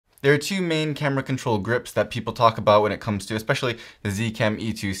There are two main camera control grips that people talk about when it comes to especially the Zcam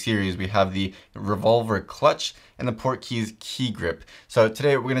E2 series. We have the revolver clutch and the Portkeys key grip. So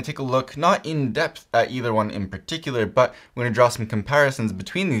today we're going to take a look, not in depth at either one in particular, but we're going to draw some comparisons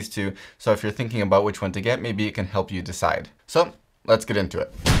between these two. So if you're thinking about which one to get, maybe it can help you decide. So let's get into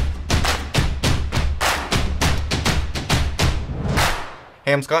it.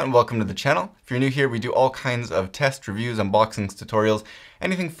 Hey, I'm Scott and welcome to the channel. If you're new here, we do all kinds of test reviews, unboxings, tutorials,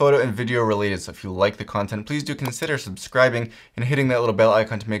 anything photo and video related. So if you like the content, please do consider subscribing and hitting that little bell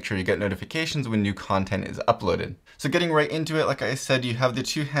icon to make sure you get notifications when new content is uploaded. So getting right into it, like I said, you have the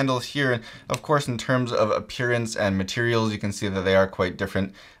two handles here. And of course, in terms of appearance and materials, you can see that they are quite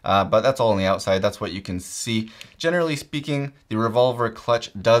different, but that's all on the outside. That's what you can see. Generally speaking, the revolver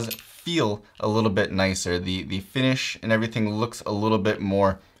clutch does feel a little bit nicer. The finish and everything looks a little bit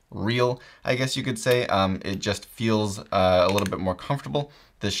more real, I guess you could say. It just feels a little bit more comfortable.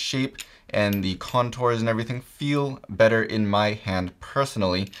 The shape and the contours and everything feel better in my hand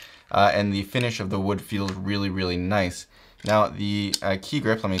personally, and the finish of the wood feels really, really nice. Now the key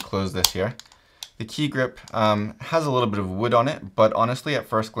grip, let me close this here. The key grip has a little bit of wood on it, but honestly at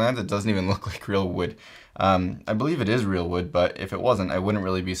first glance it doesn't even look like real wood. I believe it is real wood, but if it wasn't, I wouldn't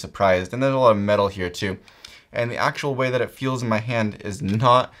really be surprised. And there's a lot of metal here too. And the actual way that it feels in my hand is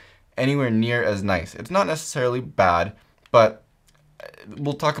not anywhere near as nice. It's not necessarily bad, but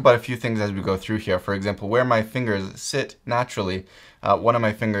we'll talk about a few things as we go through here. For example, where my fingers sit naturally, one of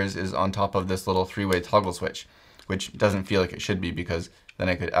my fingers is on top of this little three-way toggle switch, which doesn't feel like it should be because then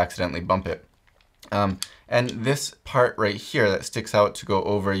I could accidentally bump it. And this part right here that sticks out to go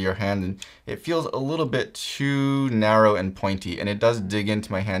over your hand, and it feels a little bit too narrow and pointy, and it does dig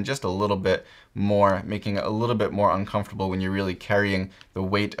into my hand just a little bit more, making it a little bit more uncomfortable when you're really carrying the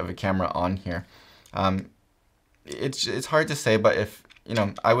weight of a camera on here. It's hard to say, but if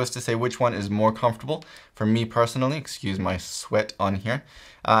I was to say which one is more comfortable for me personally, excuse my sweat on here,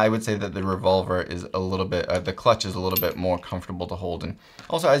 I would say that the revolver is a little bit, the clutch is a little bit more comfortable to hold. And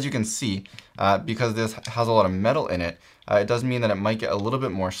also, as you can see, because this has a lot of metal in it, it does mean that it might get a little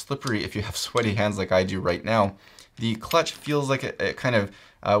bit more slippery if you have sweaty hands like I do right now. The clutch feels like it kind of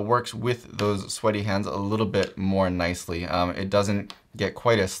works with those sweaty hands a little bit more nicely. It doesn't get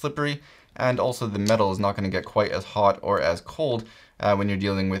quite as slippery, and also the metal is not going to get quite as hot or as cold when you're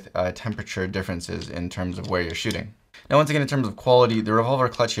dealing with temperature differences in terms of where you're shooting. Now, once again, in terms of quality, the revolver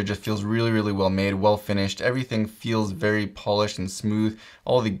clutch here just feels really, really well made, well finished. Everything feels very polished and smooth.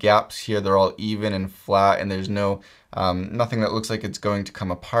 All the gaps here, they're all even and flat, and there's no nothing that looks like it's going to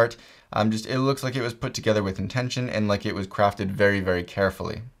come apart. It looks like it was put together with intention and like it was crafted very, very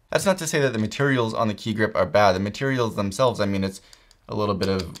carefully. That's not to say that the materials on the key grip are bad. The materials themselves, I mean, it's a little bit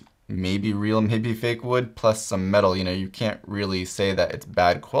of maybe real, maybe fake wood, plus some metal. You can't really say that it's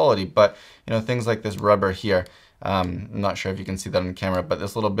bad quality, but things like this rubber here, I'm not sure if you can see that on camera, but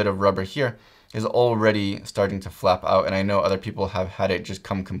this little bit of rubber here is already starting to flap out, and I know other people have had it just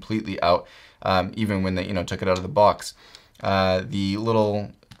come completely out, even when they took it out of the box. The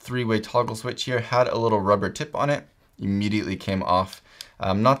little three-way toggle switch here had a little rubber tip on it, immediately came off.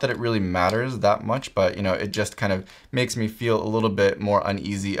 Not that it really matters that much, but it just kind of makes me feel a little bit more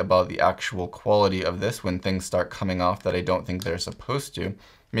uneasy about the actual quality of this when things start coming off that I don't think they're supposed to.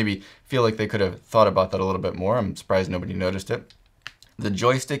 Maybe feel like they could have thought about that a little bit more. I'm surprised nobody noticed it. The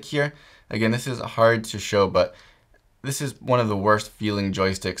joystick here, again, this is hard to show, but this is one of the worst feeling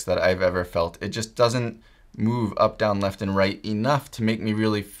joysticks that I've ever felt. It just doesn't move up, down, left, and right enough to make me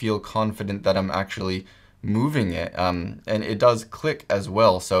really feel confident that I'm actually moving it. And it does click as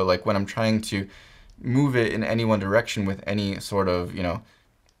well. So like when I'm trying to move it in any one direction with any sort of,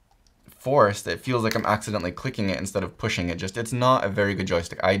 force, it feels like I'm accidentally clicking it instead of pushing it. It's not a very good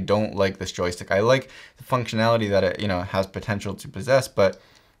joystick. I don't like this joystick. I like the functionality that it, has potential to possess, but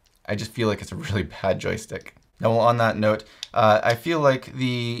I just feel like it's a really bad joystick. Now, on that note, I feel like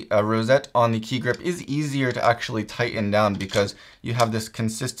the rosette on the key grip is easier to actually tighten down because you have this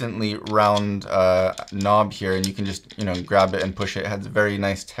consistently round knob here, and you can just grab it and push it. It has a very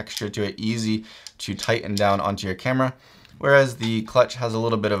nice texture to it, easy to tighten down onto your camera. Whereas the clutch has a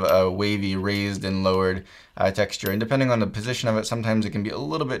little bit of a wavy, raised and lowered texture. And depending on the position of it, sometimes it can be a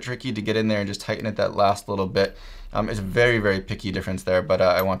little bit tricky to get in there and just tighten it that last little bit. It's a very, very picky difference there, but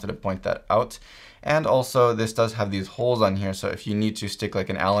I wanted to point that out. And also, this does have these holes on here, so if you need to stick like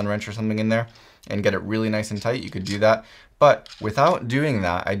an Allen wrench or something in there and get it really nice and tight, you could do that. But without doing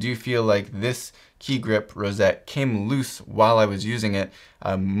that, I do feel like this key grip rosette came loose while I was using it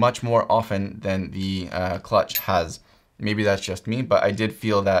much more often than the clutch has. Maybe that's just me, but I did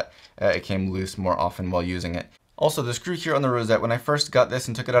feel that it came loose more often while using it. Also, the screw here on the rosette, when I first got this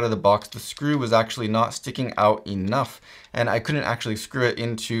and took it out of the box, the screw was actually not sticking out enough, and I couldn't actually screw it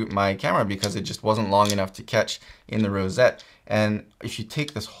into my camera because it just wasn't long enough to catch in the rosette. And if you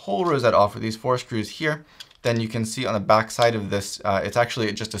take this whole rosette off with these 4 screws here, then you can see on the back side of this, it's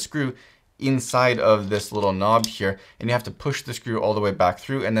actually just a screw inside of this little knob here, and you have to push the screw all the way back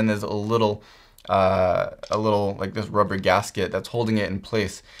through, and then there's a little like this rubber gasket that's holding it in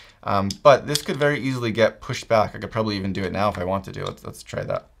place. But this could very easily get pushed back. I could probably even do it now if I wanted to. Let's try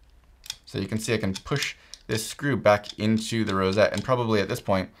that. So you can see I can push this screw back into the rosette, and probably at this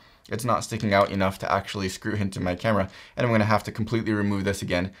point it's not sticking out enough to actually screw into my camera, and I'm going to have to completely remove this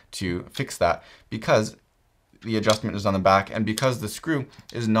again to fix that, because the adjustment is on the back, and because the screw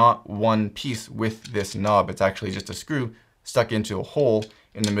is not one piece with this knob, it's actually just a screw stuck into a hole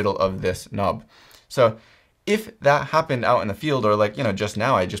in the middle of this knob. So if that happened out in the field, or like, just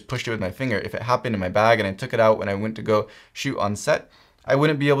now I just pushed it with my finger, if it happened in my bag and I took it out when I went to go shoot on set, I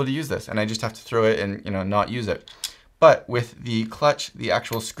wouldn't be able to use this, and I just have to throw it and not use it. But with the clutch, the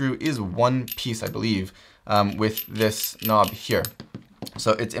actual screw is one piece, I believe, with this knob here.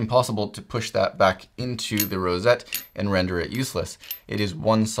 So it's impossible to push that back into the rosette and render it useless. It is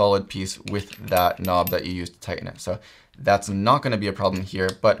one solid piece with that knob that you use to tighten it. So that's not going to be a problem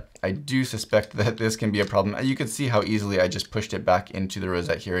here, but I do suspect that this can be a problem. You can see how easily I just pushed it back into the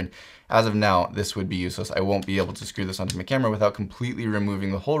rosette here, and as of now, this would be useless. I won't be able to screw this onto my camera without completely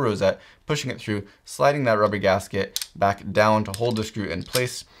removing the whole rosette, pushing it through, sliding that rubber gasket back down to hold the screw in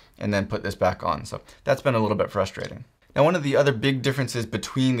place, and then put this back on. So that's been a little bit frustrating. Now, one of the other big differences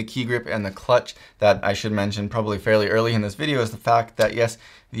between the key grip and the clutch that I should mention probably fairly early in this video is the fact that, yes,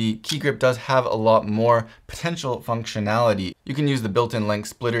 the key grip does have a lot more potential functionality. You can use the built-in length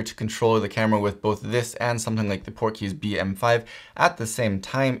splitter to control the camera with both this and something like the Portkeys BM5 at the same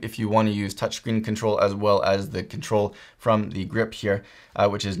time if you want to use touchscreen control as well as the control from the grip here,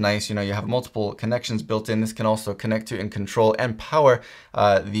 which is nice. You have multiple connections built in. This can also connect to and control and power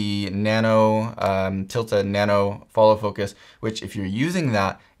the Nano, Tilta Nano follow focus, which if you're using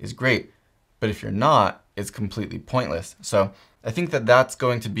that is great, but if you're not, it's completely pointless. So I think that that's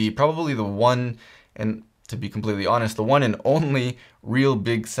going to be probably the one, and to be completely honest, the one and only real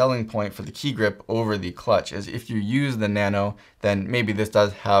big selling point for the key grip over the clutch is if you use the Nano, then maybe this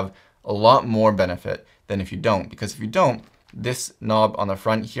does have a lot more benefit than if you don't, because if you don't, this knob on the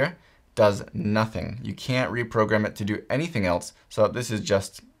front here does nothing. You can't reprogram it to do anything else. So this is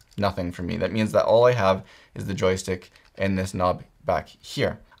just nothing for me. That means that all I have is the joystick and this knob back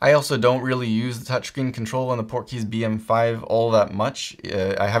here. I also don't really use the touchscreen control on the Portkeys BM5 all that much.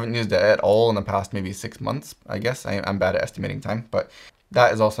 I haven't used it at all in the past maybe 6 months, I guess. I'm bad at estimating time, but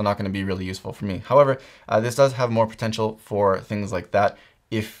that is also not going to be really useful for me. However, this does have more potential for things like that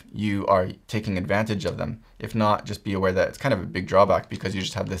if you are taking advantage of them. If not, just be aware that it's kind of a big drawback because you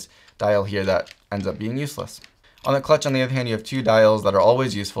just have this dial here that ends up being useless. On the clutch, on the other hand, you have 2 dials that are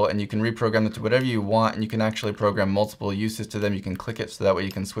always useful, and you can reprogram them to whatever you want, and you can actually program multiple uses to them. You can click it so that way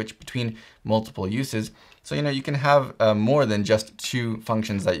you can switch between multiple uses. So, you can have more than just 2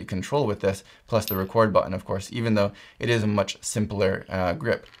 functions that you control with this, plus the record button, of course, even though it is a much simpler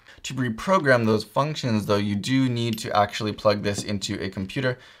grip. To reprogram those functions, though, you do need to actually plug this into a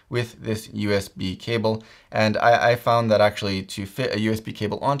computer with this USB cable. And I found that actually to fit a USB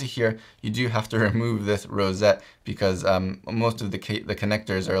cable onto here, you do have to remove this rosette because most of the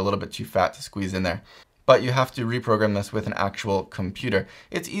connectors are a little bit too fat to squeeze in there. But you have to reprogram this with an actual computer.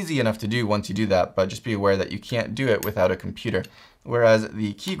 It's easy enough to do once you do that, but just be aware that you can't do it without a computer. Whereas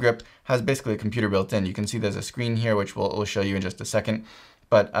the key grip has basically a computer built in. You can see there's a screen here, which we'll show you in just a second.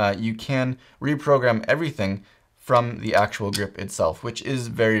 But you can reprogram everything from the actual grip itself, which is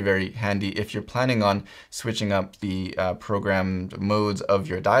very, very handy if you're planning on switching up the programmed modes of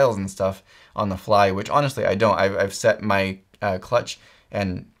your dials and stuff on the fly, which honestly I don't. I've set my clutch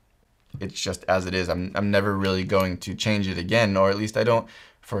and it's just as it is. I'm never really going to change it again, or at least I don't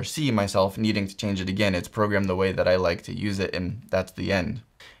foresee myself needing to change it again. It's programmed the way that I like to use it, and that's the end.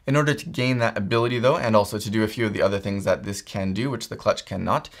 In order to gain that ability though, and also to do a few of the other things that this can do, which the clutch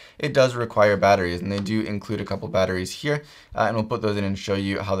cannot, it does require batteries, and they do include a couple batteries here, and we'll put those in and show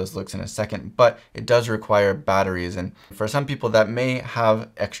you how this looks in a second, but it does require batteries, and for some people that may have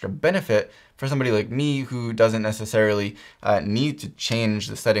extra benefit. For somebody like me who doesn't necessarily need to change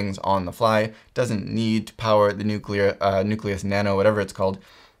the settings on the fly, doesn't need to power the Nucleus Nano, whatever it's called,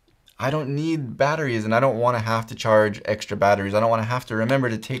 I don't need batteries, and I don't want to have to charge extra batteries. I don't want to have to remember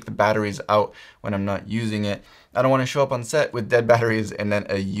to take the batteries out when I'm not using it. I don't want to show up on set with dead batteries and then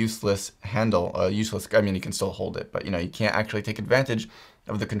a useless handle, I mean, you can still hold it, but you can't actually take advantage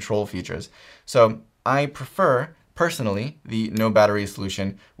of the control features. So I prefer, personally, the no battery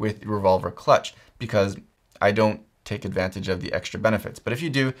solution with the revolver clutch because I don't take advantage of the extra benefits. But if you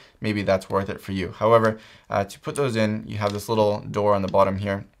do, maybe that's worth it for you. However, to put those in, you have this little door on the bottom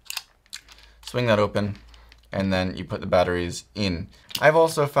here. Swing that open, and then you put the batteries in. I've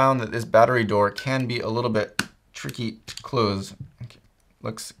also found that this battery door can be a little bit tricky to close. Okay,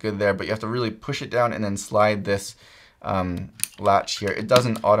 looks good there, but you have to really push it down and then slide this latch here. It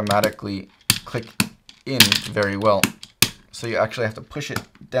doesn't automatically click in very well, so you actually have to push it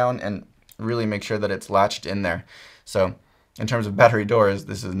down and really make sure that it's latched in there. So in terms of battery doors,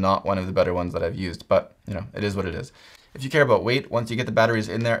 this is not one of the better ones that I've used, but you know, it is what it is. If you care about weight, once you get the batteries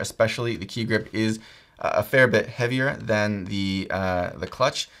in there, especially the key grip is a fair bit heavier than the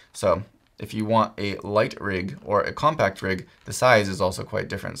clutch. So if you want a light rig or a compact rig, the size is also quite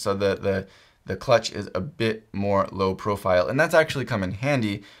different. So the clutch is a bit more low profile, and that's actually come in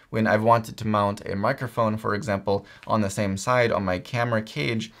handy when I've wanted to mount a microphone, for example, on the same side on my camera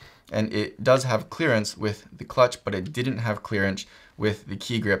cage, and it does have clearance with the clutch, but it didn't have clearance with the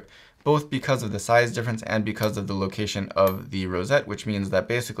key grip, both because of the size difference and because of the location of the rosette, which means that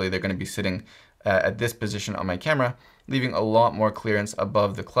basically they're going to be sitting at this position on my camera, leaving a lot more clearance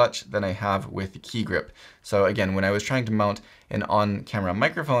above the clutch than I have with the key grip. So again, when I was trying to mount an on-camera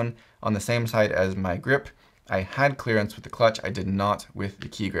microphone on the same side as my grip, I had clearance with the clutch, I did not with the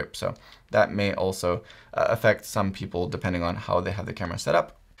key grip. So that may also affect some people depending on how they have the camera set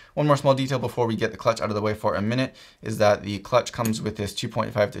up. One more small detail before we get the clutch out of the way for a minute is that the clutch comes with this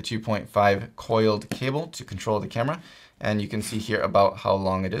 2.5 to 2.5 coiled cable to control the camera. And you can see here about how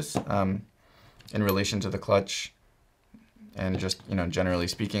long it is in relation to the clutch. And just, you know, generally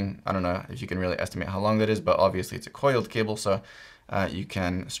speaking, I don't know if you can really estimate how long that is, but obviously it's a coiled cable, so you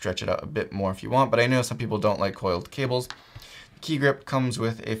can stretch it out a bit more if you want. But I know some people don't like coiled cables. The key grip comes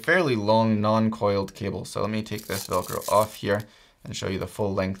with a fairly long non-coiled cable. So let me take this Velcro off here and show you the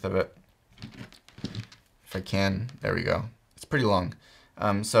full length of it. If I can, there we go. It's pretty long.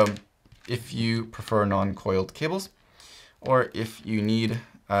 So if you prefer non-coiled cables, or if you need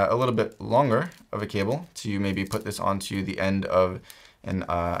a little bit longer of a cable to maybe put this onto the end of an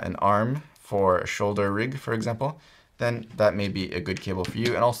arm for a shoulder rig, for example, then that may be a good cable for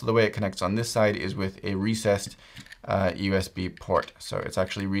you. And also the way it connects on this side is with a recessed USB port. So it's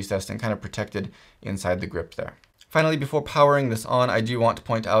actually recessed and kind of protected inside the grip there. Finally, before powering this on, I do want to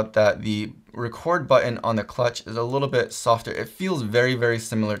point out that the record button on the clutch is a little bit softer. It feels very, very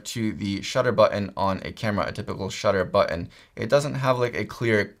similar to the shutter button on a camera, a typical shutter button. It doesn't have like a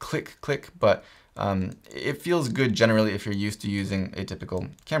clear click, click, but it feels good generally if you're used to using a typical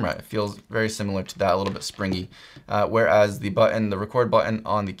camera. It feels very similar to that, a little bit springy. Whereas the button, the record button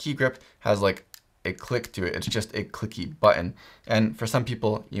on the key grip has like a click to it. It's just a clicky button. And for some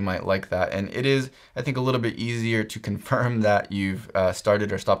people, you might like that. And it is, I think, a little bit easier to confirm that you've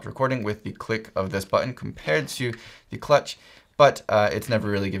started or stopped recording with the click of this button compared to the clutch. But it's never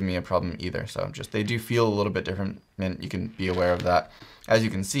really given me a problem either. So just, they do feel a little bit different, and you can be aware of that. As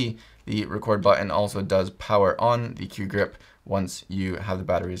you can see, the record button also does power on the key grip once you have the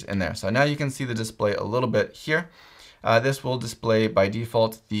batteries in there. So now you can see the display a little bit here. This will display by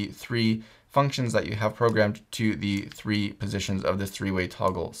default the 3 functions that you have programmed to the 3 positions of this 3-way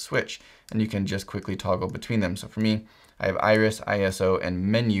toggle switch. And you can just quickly toggle between them. So for me, I have iris, ISO, and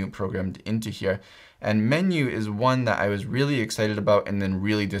menu programmed into here. And menu is one that I was really excited about and then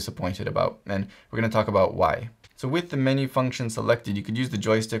really disappointed about. And we're going to talk about why. So with the menu function selected, you could use the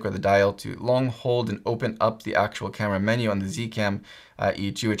joystick or the dial to long hold and open up the actual camera menu on the Zcam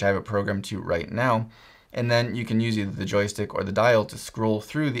E2, which I have it programmed to right now. And then you can use either the joystick or the dial to scroll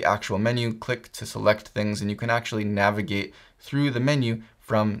through the actual menu, click to select things, and you can actually navigate through the menu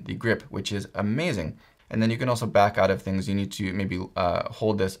from the grip, which is amazing. And then you can also back out of things. You need to maybe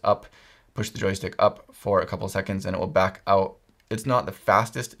hold this up, push the joystick up for a couple seconds, and it will back out. It's not the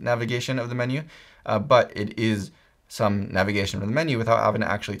fastest navigation of the menu, but it is some navigation of the menu without having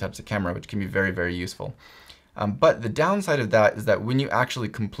to actually touch the camera, which can be very, very useful. But the downside of that is that when you actually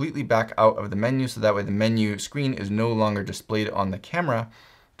completely back out of the menu, so that way the menu screen is no longer displayed on the camera,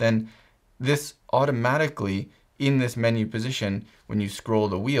 then this automatically, in this menu position, when you scroll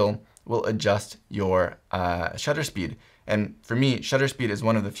the wheel, will adjust your shutter speed. And for me, shutter speed is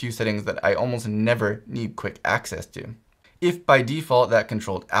one of the few settings that I almost never need quick access to. If by default that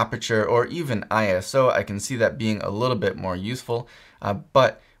controlled aperture or even ISO, I can see that being a little bit more useful,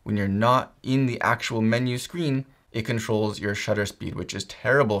 but when you're not in the actual menu screen, it controls your shutter speed, which is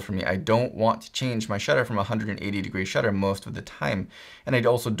terrible for me. I don't want to change my shutter from 180-degree shutter most of the time. And I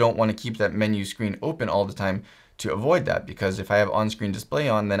also don't want to keep that menu screen open all the time to avoid that, because if I have on-screen display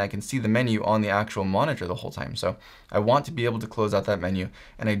on, then I can see the menu on the actual monitor the whole time. So I want to be able to close out that menu,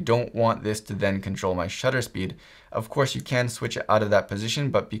 and I don't want this to then control my shutter speed. Of course, you can switch it out of that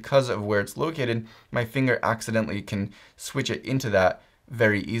position, but because of where it's located, my finger accidentally can switch it into that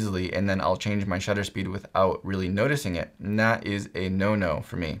very easily, and then I'll change my shutter speed without really noticing it. And that is a no-no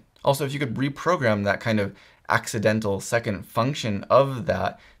for me. Also, if you could reprogram that kind of accidental second function of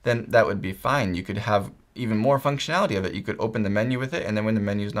that, then that would be fine. You could have even more functionality of it. You could open the menu with it, and then when the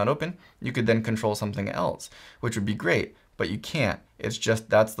menu is not open, you could then control something else, which would be great, but you can't. It's just,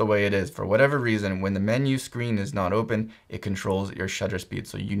 that's the way it is. For whatever reason, when the menu screen is not open, it controls your shutter speed.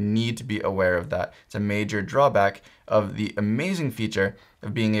 So you need to be aware of that. It's a major drawback of the amazing feature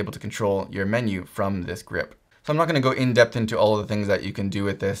of being able to control your menu from this grip. So I'm not going to go in depth into all of the things that you can do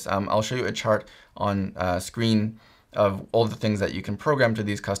with this. I'll show you a chart on screen of all the things that you can program to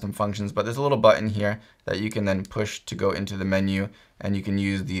these custom functions, but there's a little button here that you can then push to go into the menu, and you can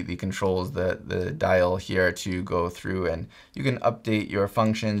use the controls, the dial here to go through, and you can update your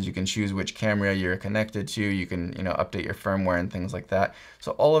functions. You can choose which camera you're connected to. You can, update your firmware and things like that.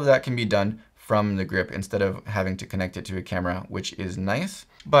 So all of that can be done from the grip instead of having to connect it to a camera, which is nice.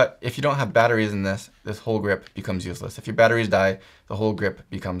 But if you don't have batteries in this whole grip becomes useless. If your batteries die, the whole grip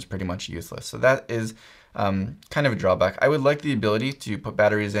becomes pretty much useless. So that is kind of a drawback. I would like the ability to put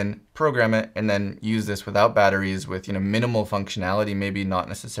batteries in, program it, and then use this without batteries with minimal functionality, maybe not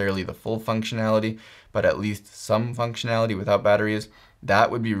necessarily the full functionality, but at least some functionality without batteries.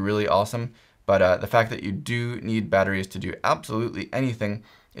 That would be really awesome. But the fact that you do need batteries to do absolutely anything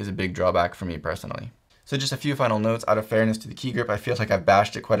is a big drawback for me personally. So just a few final notes out of fairness to the key grip. I feel like I've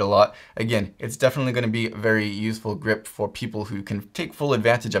bashed it quite a lot. Again, it's definitely going to be a very useful grip for people who can take full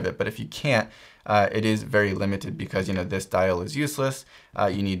advantage of it. But if you can't, it is very limited because, this dial is useless.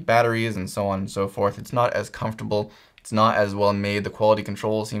 You need batteries and so on and so forth. It's not as comfortable. It's not as well made. The quality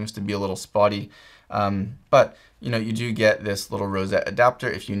control seems to be a little spotty. But you do get this little rosette adapter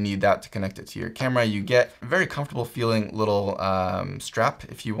if you need that to connect it to your camera. You get a very comfortable feeling little strap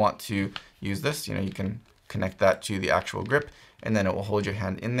if you want to use this. You can connect that to the actual grip, and then it will hold your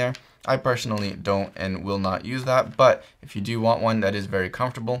hand in there. I personally don't and will not use that, but if you do want one that is very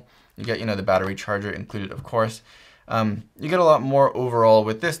comfortable, you get the battery charger included, of course. You get a lot more overall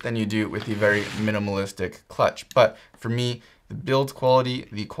with this than you do with the very minimalistic clutch. But for me, the build quality,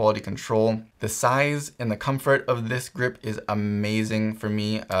 the quality control, the size and the comfort of this grip is amazing for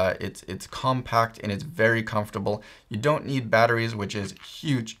me. It's compact and it's very comfortable. You don't need batteries, which is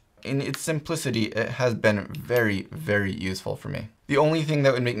huge. In its simplicity, it has been very, very useful for me. The only thing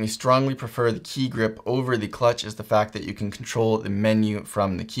that would make me strongly prefer the key grip over the clutch is the fact that you can control the menu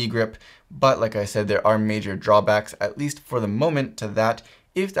from the key grip. But like I said, there are major drawbacks, at least for the moment, to that.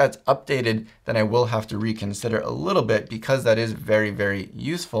 If that's updated, then I will have to reconsider a little bit because that is very, very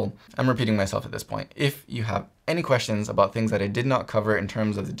useful. I'm repeating myself at this point. If you have any questions about things that I did not cover in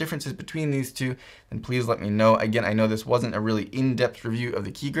terms of the differences between these two, then please let me know. Again, I know this wasn't a really in-depth review of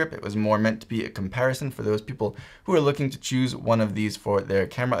the key grip. It was more meant to be a comparison for those people who are looking to choose one of these for their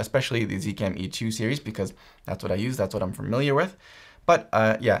camera, especially the Zcam E2 series, because that's what I use, that's what I'm familiar with. But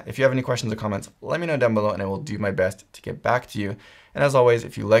yeah, if you have any questions or comments, let me know down below and I will do my best to get back to you. And as always,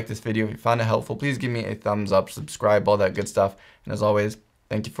 if you like this video, if you found it helpful, please give me a thumbs up, subscribe, all that good stuff. And as always,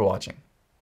 thank you for watching.